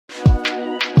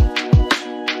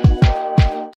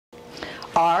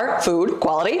Our food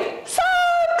quality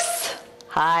sucks!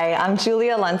 Hi, I'm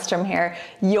Julia Lundstrom here,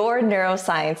 your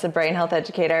neuroscience and brain health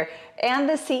educator and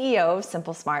the CEO of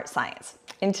Simple Smart Science.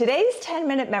 In today's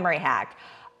 10-minute memory hack,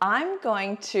 I'm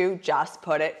going to just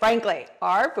put it frankly,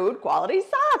 our food quality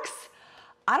sucks.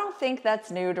 I don't think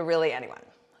that's new to really anyone.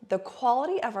 The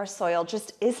quality of our soil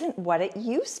just isn't what it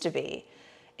used to be.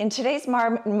 In today's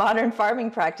modern farming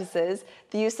practices,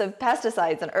 the use of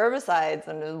pesticides and herbicides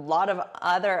and a lot of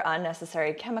other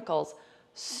unnecessary chemicals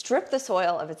strip the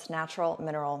soil of its natural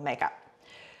mineral makeup.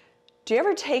 Do you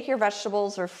ever take your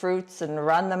vegetables or fruits and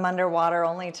run them underwater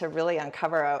only to really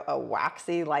uncover a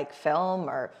waxy-like film,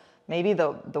 or maybe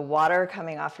the water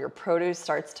coming off your produce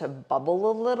starts to bubble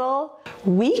a little?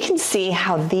 We can see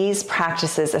how these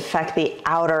practices affect the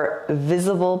outer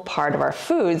visible part of our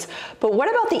foods, but what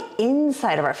about the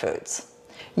inside of our foods?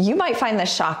 You might find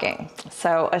this shocking.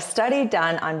 So a study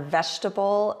done on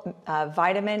vegetable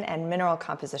vitamin and mineral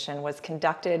composition was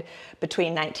conducted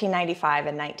between 1995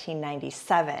 and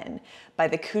 1997 by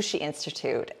the Kushi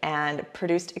Institute and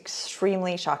produced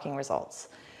extremely shocking results.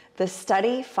 The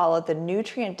study followed the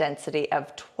nutrient density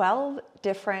of 12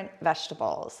 different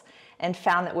vegetables and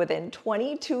found that within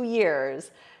 22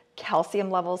 years, calcium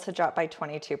levels had dropped by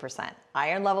 22%,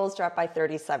 iron levels dropped by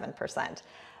 37%,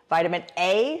 vitamin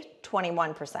A,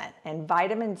 21%, and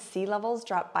vitamin C levels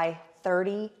dropped by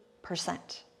 30%.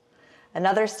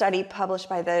 Another study published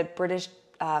by the British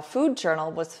Food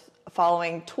Journal was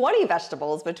following 20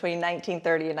 vegetables between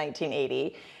 1930 and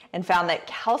 1980 and found that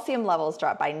calcium levels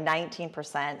dropped by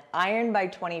 19%, iron by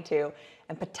 22%,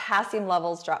 and potassium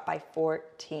levels dropped by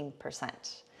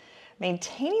 14%.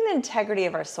 Maintaining the integrity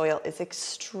of our soil is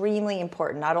extremely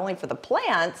important, not only for the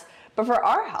plants, but for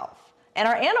our health and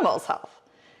our animals' health.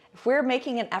 If we're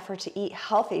making an effort to eat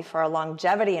healthy for our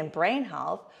longevity and brain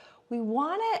health, we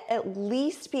want to at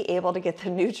least be able to get the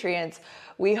nutrients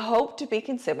we hope to be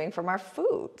consuming from our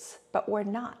foods, but we're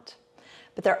not.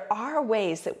 But there are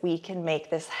ways that we can make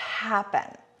this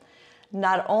happen.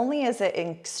 Not only is it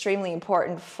extremely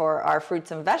important for our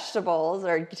fruits and vegetables,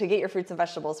 or to get your fruits and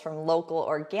vegetables from local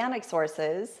organic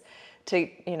sources, to,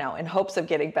 in hopes of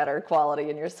getting better quality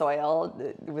in your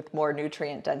soil with more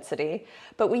nutrient density,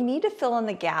 but we need to fill in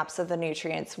the gaps of the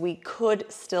nutrients we could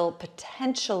still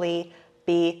potentially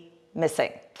be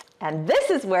missing. And this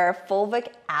is where fulvic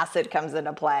acid comes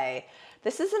into play.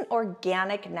 This is an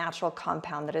organic natural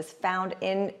compound that is found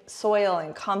in soil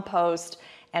and compost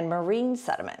and marine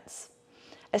sediments.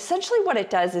 Essentially what it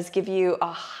does is give you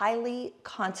a highly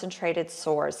concentrated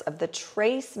source of the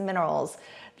trace minerals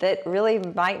that really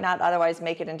might not otherwise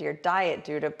make it into your diet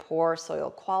due to poor soil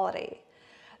quality.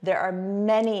 There are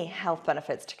many health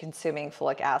benefits to consuming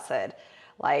fulvic acid,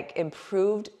 like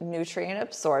improved nutrient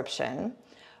absorption,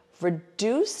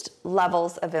 reduced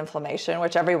levels of inflammation,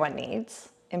 which everyone needs,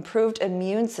 improved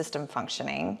immune system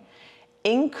functioning,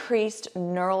 increased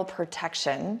neural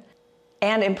protection,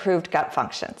 and improved gut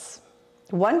functions.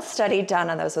 One study done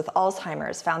on those with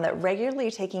Alzheimer's found that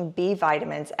regularly taking B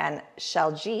vitamins and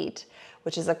Shaljeet,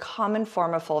 which is a common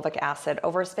form of fulvic acid,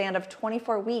 over a span of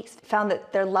 24 weeks, found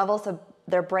that their levels of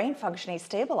their brain functioning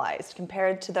stabilized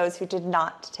compared to those who did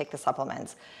not take the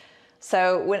supplements.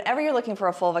 So whenever you're looking for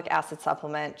a fulvic acid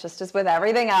supplement, just as with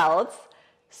everything else,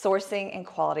 sourcing and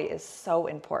quality is so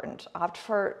important. Opt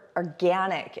for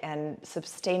organic and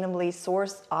sustainably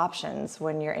sourced options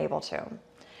when you're able to.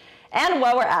 And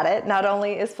while we're at it, not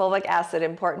only is fulvic acid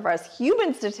important for us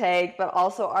humans to take, but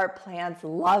also our plants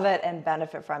love it and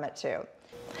benefit from it too.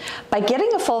 By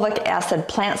getting a fulvic acid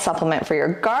plant supplement for your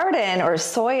garden or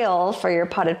soil for your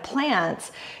potted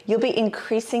plants, you'll be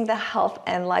increasing the health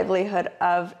and livelihood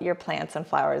of your plants and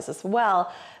flowers as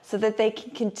well, so that they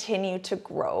can continue to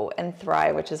grow and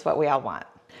thrive, which is what we all want.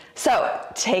 So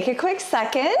take a quick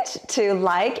second to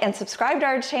like and subscribe to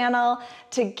our channel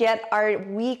to get our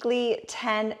weekly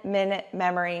 10-minute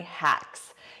memory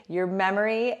hacks. Your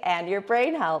memory and your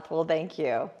brain health will thank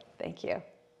you. Thank you.